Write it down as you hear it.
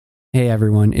Hey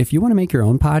everyone, if you want to make your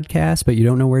own podcast but you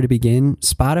don't know where to begin,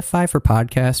 Spotify for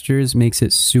Podcasters makes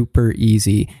it super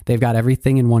easy. They've got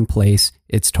everything in one place,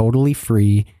 it's totally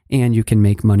free, and you can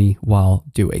make money while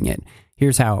doing it.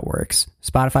 Here's how it works.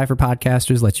 Spotify for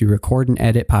Podcasters lets you record and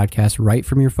edit podcasts right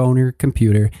from your phone or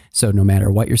computer, so no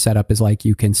matter what your setup is like,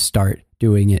 you can start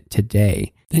doing it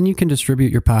today. Then you can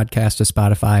distribute your podcast to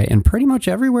Spotify and pretty much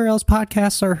everywhere else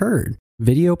podcasts are heard.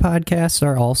 Video podcasts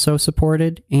are also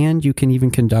supported, and you can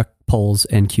even conduct polls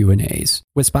and Q&As.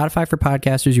 With Spotify for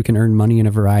Podcasters, you can earn money in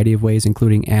a variety of ways,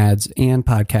 including ads and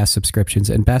podcast subscriptions.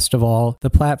 And best of all,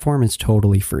 the platform is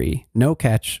totally free. No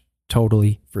catch,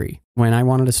 totally free. When I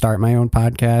wanted to start my own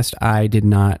podcast, I did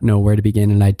not know where to begin,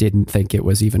 and I didn't think it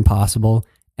was even possible.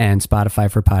 And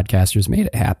Spotify for Podcasters made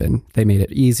it happen. They made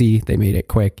it easy, they made it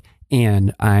quick,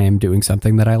 and I am doing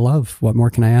something that I love. What more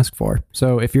can I ask for?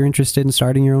 So if you're interested in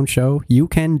starting your own show, you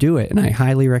can do it, and I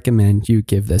highly recommend you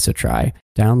give this a try.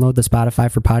 Download the Spotify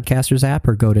for Podcasters app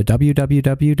or go to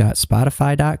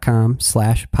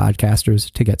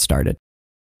www.spotify.com/podcasters to get started.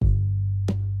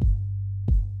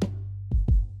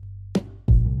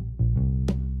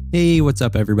 Hey, what's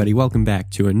up, everybody? Welcome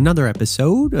back to another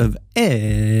episode of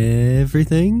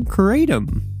Everything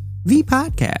Kratom, the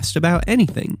podcast about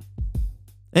anything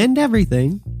and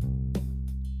everything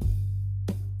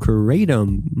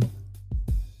Kratom.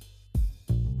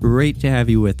 Great to have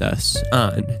you with us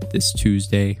on this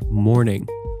Tuesday morning.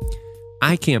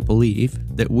 I can't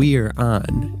believe that we are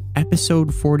on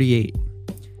episode 48.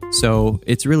 So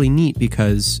it's really neat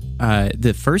because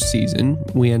the first season,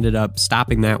 we ended up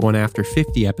stopping that one after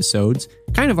 50 episodes,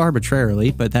 kind of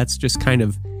arbitrarily, but that's just kind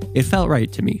of, it felt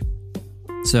right to me.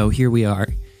 So here we are,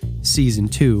 season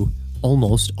 2,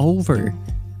 almost over.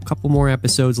 A couple more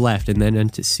episodes left and then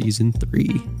into season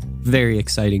 3. Very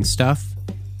exciting stuff,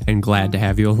 and glad to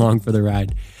have you along for the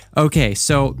ride. Okay,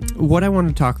 so what I want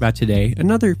to talk about today,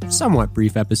 another somewhat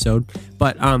brief episode,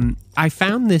 but I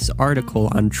found this article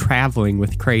on traveling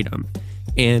with Kratom,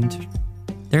 and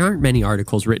there aren't many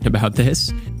articles written about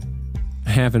this.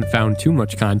 I haven't found too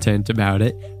much content about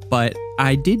it, but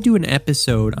I did do an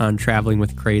episode on traveling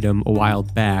with Kratom a while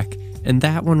back, and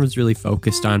that one was really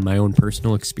focused on my own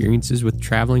personal experiences with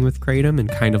traveling with Kratom and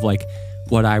kind of like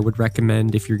what I would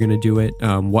recommend if you're going to do it,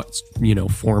 what,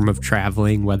 form of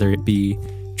traveling, whether it be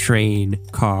train,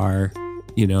 car,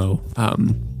 I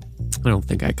don't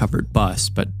think I covered bus,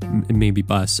 but maybe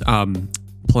bus,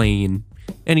 plane,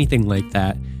 anything like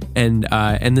that. And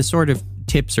the sort of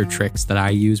tips or tricks that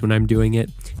I use when I'm doing it.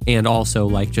 And also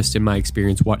like just in my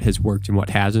experience, what has worked and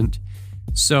what hasn't.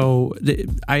 So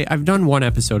I've done one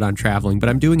episode on traveling, but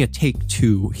I'm doing a take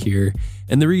 2 here.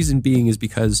 And the reason being is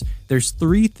because there's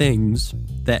 3 things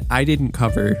that I didn't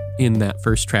cover in that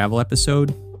first travel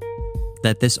episode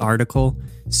that this article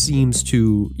seems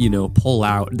to, pull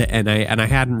out, and I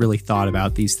hadn't really thought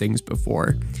about these things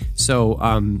before. So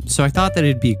I thought that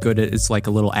it'd be good as like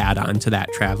a little add-on to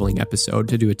that traveling episode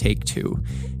to do a take 2.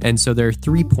 And so there are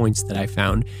 3 points that I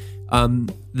found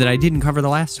that I didn't cover the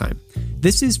last time.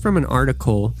 This is from an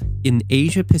article in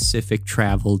Asia Pacific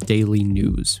Travel Daily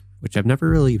News, which I've never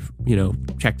really,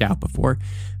 checked out before.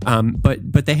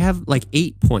 But they have like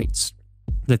 8 points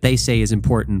that they say is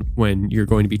important when you're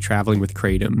going to be traveling with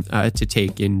Kratom to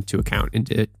take into account and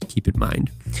to keep in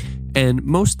mind. And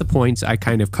most of the points I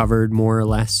kind of covered more or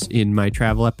less in my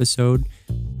travel episode,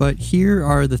 but here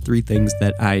are the 3 things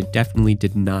that I definitely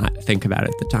did not think about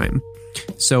at the time.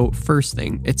 So first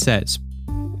thing, it says,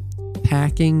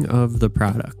 packing of the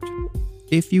product.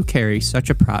 If you carry such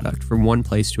a product from one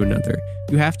place to another,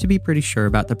 you have to be pretty sure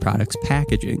about the product's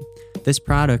packaging. This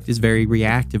product is very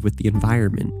reactive with the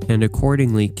environment and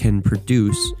accordingly can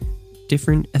produce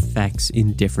different effects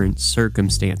in different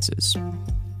circumstances.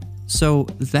 So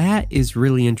that is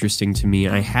really interesting to me.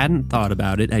 I hadn't thought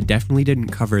about it. I definitely didn't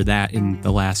cover that in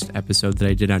the last episode that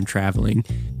I did on traveling.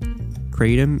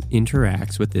 Kratom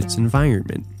interacts with its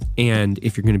environment. And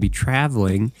if you're going to be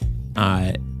traveling,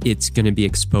 it's going to be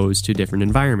exposed to different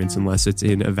environments unless it's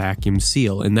in a vacuum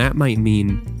seal. And that might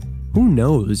mean, who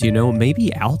knows,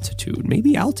 maybe altitude.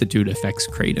 Maybe altitude affects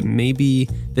Kratom. Maybe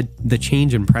the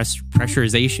change in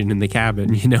pressurization in the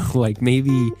cabin, like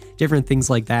maybe different things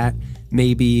like that.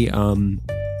 Maybe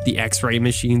the x-ray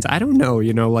machines. I don't know,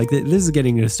 this is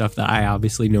getting into stuff that I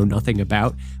obviously know nothing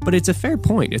about. But it's a fair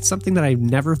point. It's something that I've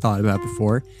never thought about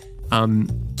before.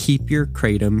 Keep your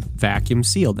Kratom vacuum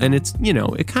sealed. And it's,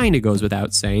 it kind of goes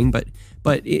without saying, but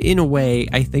in a way,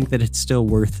 I think that it's still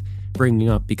worth bringing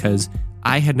up because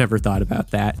I had never thought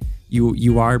about that.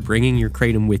 You are bringing your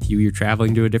Kratom with you. You're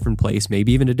traveling to a different place,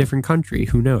 maybe even a different country.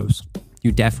 Who knows?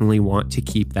 You definitely want to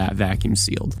keep that vacuum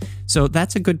sealed. So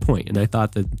that's a good point, and I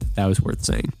thought that was worth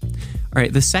saying. All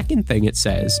right, the second thing it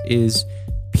says is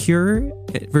pure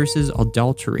versus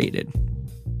adulterated.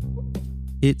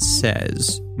 It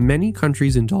says, many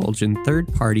countries indulge in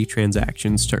third-party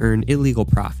transactions to earn illegal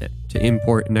profit, to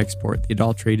import and export the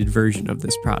adulterated version of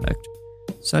this product.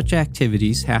 Such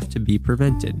activities have to be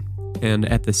prevented, and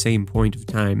at the same point of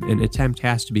time, an attempt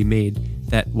has to be made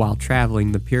that while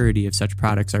traveling, the purity of such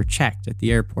products are checked at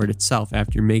the airport itself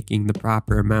after making the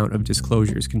proper amount of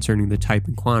disclosures concerning the type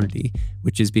and quantity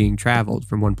which is being traveled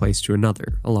from one place to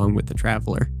another, along with the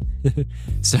traveler.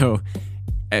 So,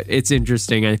 it's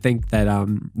interesting. I think that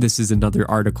this is another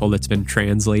article that's been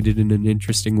translated in an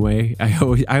interesting way.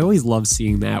 I always love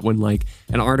seeing that when like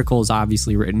an article is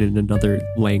obviously written in another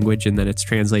language and then it's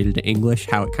translated to English,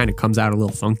 how it kind of comes out a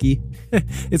little funky.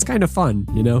 It's kind of fun,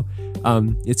 you know?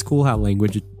 It's cool how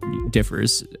language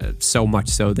differs so much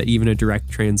so that even a direct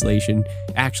translation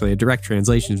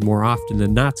is more often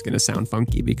than not going to sound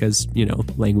funky because, you know,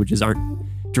 languages aren't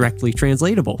directly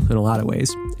translatable in a lot of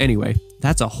ways. Anyway,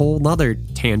 that's a whole nother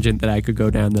tangent that I could go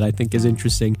down that I think is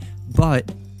interesting,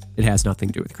 but it has nothing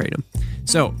to do with Kratom.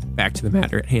 So back to the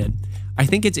matter at hand. I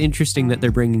think it's interesting that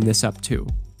they're bringing this up too.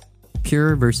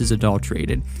 Pure versus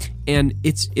adulterated. And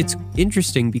it's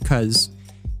interesting because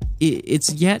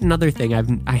it's yet another thing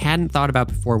I hadn't thought about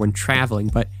before when traveling,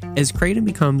 but as Kratom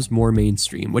becomes more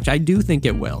mainstream, which I do think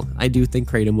it will, I do think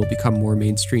Kratom will become more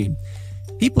mainstream.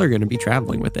 People are going to be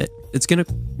traveling with it. It's going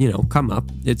to, you know, come up.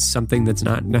 It's something that's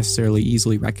not necessarily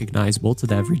easily recognizable to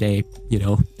the everyday, you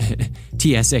know,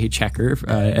 TSA checker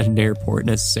at an airport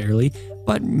necessarily,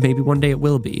 but maybe one day it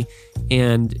will be.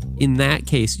 And in that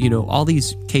case, you know, all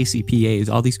these KCPAs,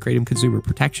 all these Kratom Consumer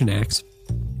Protection Acts,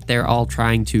 they're all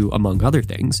trying to, among other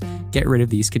things, get rid of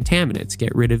these contaminants,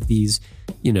 get rid of these,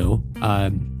 you know,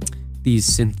 these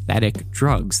synthetic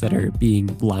drugs that are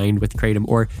being lined with Kratom,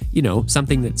 or, you know,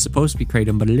 something that's supposed to be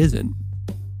Kratom, but it isn't.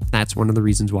 That's one of the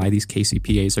reasons why these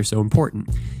KCPAs are so important.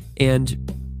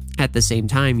 And at the same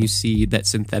time, you see that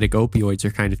synthetic opioids are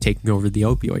kind of taking over the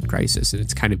opioid crisis, and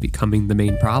it's kind of becoming the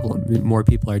main problem. More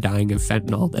people are dying of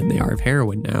fentanyl than they are of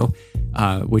heroin now,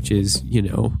 which is, you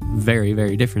know, very,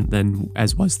 very different than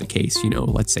as was the case, you know,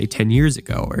 let's say 10 years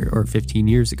ago or 15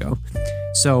 years ago.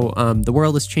 So the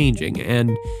world is changing,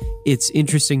 and it's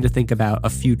interesting to think about a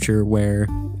future where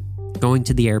going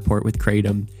to the airport with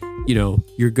Kratom, you know,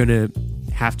 you're going to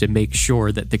have to make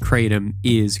sure that the Kratom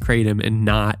is Kratom and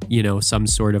not, you know, some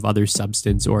sort of other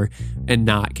substance and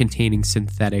not containing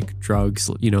synthetic drugs,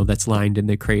 you know, that's lined in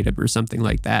the Kratom or something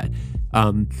like that.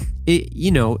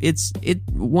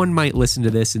 One might listen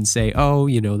to this and say, oh,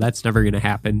 you know, that's never going to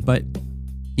happen, but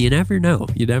you never know.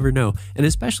 You never know. And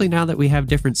especially now that we have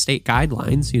different state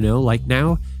guidelines, you know, like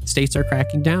now states are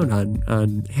cracking down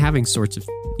on having sorts of,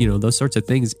 you know, those sorts of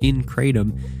things in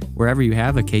Kratom. Wherever you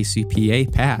have a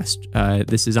KCPA passed,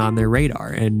 this is on their radar.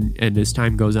 And as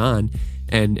time goes on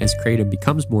and as Kratom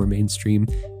becomes more mainstream,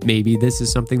 maybe this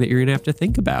is something that you're going to have to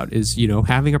think about is, you know,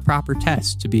 having a proper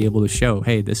test to be able to show,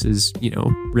 hey, this is, you know,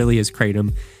 really is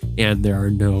Kratom and there are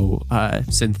no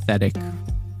synthetic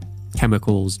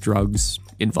chemicals, drugs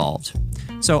involved.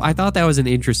 So I thought that was an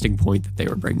interesting point that they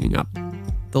were bringing up.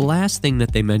 The last thing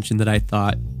that they mentioned that I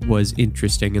thought was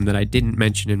interesting and that I didn't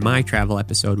mention in my travel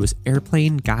episode was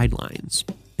airplane guidelines.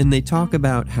 And they talk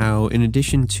about how in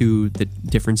addition to the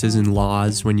differences in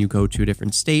laws when you go to a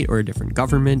different state or a different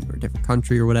government or a different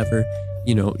country or whatever,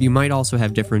 you know, you might also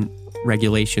have different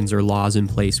regulations or laws in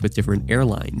place with different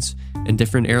airlines, and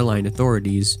different airline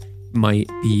authorities might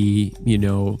be, you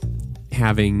know,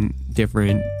 having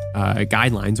different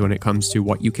guidelines when it comes to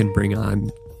what you can bring on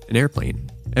an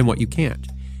airplane and what you can't.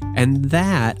 And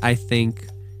that, I think,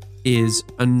 is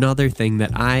another thing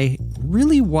that I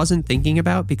really wasn't thinking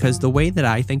about, because the way that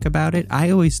I think about it,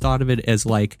 I always thought of it as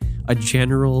like a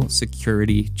general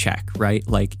security check, right?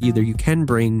 Like either you can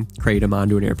bring Kratom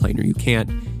onto an airplane or you can't,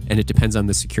 and it depends on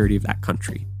the security of that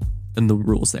country and the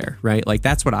rules there, right? Like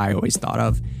that's what I always thought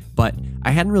of. But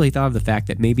I hadn't really thought of the fact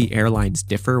that maybe airlines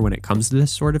differ when it comes to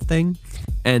this sort of thing.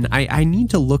 And I need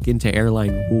to look into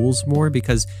airline rules more,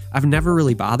 because I've never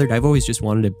really bothered. I've always just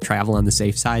wanted to travel on the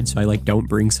safe side. So I like don't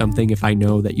bring something if I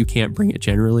know that you can't bring it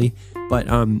generally. But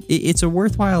it's a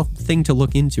worthwhile thing to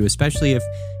look into, especially if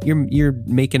you're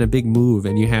making a big move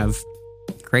and you have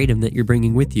Kratom that you're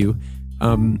bringing with you.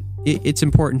 It's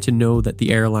important to know that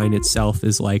the airline itself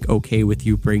is like okay with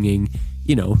you bringing,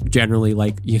 you know, generally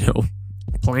like, you know,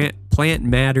 plant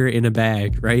matter in a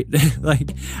bag, right?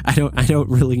 Like I don't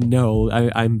really know.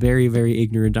 I'm very, very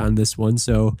ignorant on this one.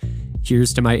 So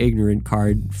here's to my ignorant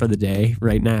card for the day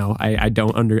right now. I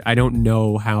don't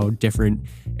know how different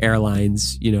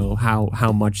airlines,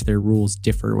 how much their rules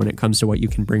differ when it comes to what you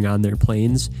can bring on their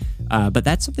planes. But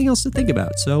that's something else to think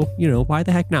about. So, why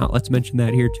the heck not? Let's mention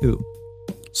that here too.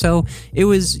 So it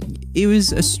was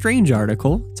a strange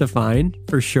article to find,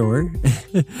 for sure,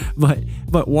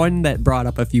 but one that brought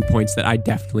up a few points that I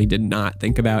definitely did not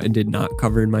think about and did not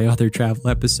cover in my other travel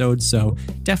episodes. So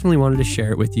definitely wanted to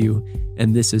share it with you.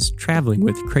 And this is Traveling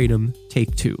with Kratom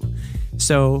Take 2.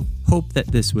 So hope that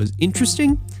this was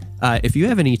interesting. If you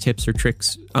have any tips or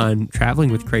tricks on traveling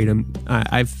with Kratom,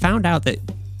 I've found out that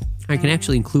I can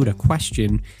actually include a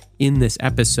question in this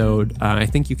episode. I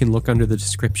think you can look under the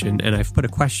description, and I've put a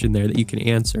question there that you can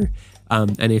answer.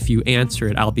 And if you answer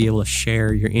it, I'll be able to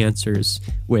share your answers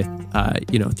with,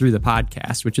 through the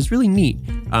podcast, which is really neat.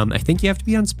 I think you have to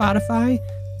be on Spotify,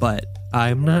 but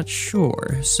I'm not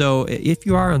sure. So if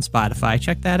you are on Spotify,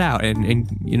 check that out and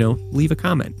leave a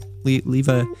comment, leave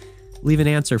an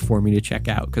answer for me to check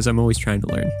out, because I'm always trying to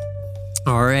learn.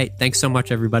 All right. Thanks so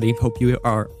much, everybody. Hope you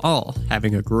are all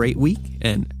having a great week,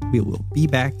 and we will be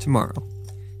back tomorrow.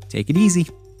 Take it easy.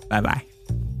 Bye-bye.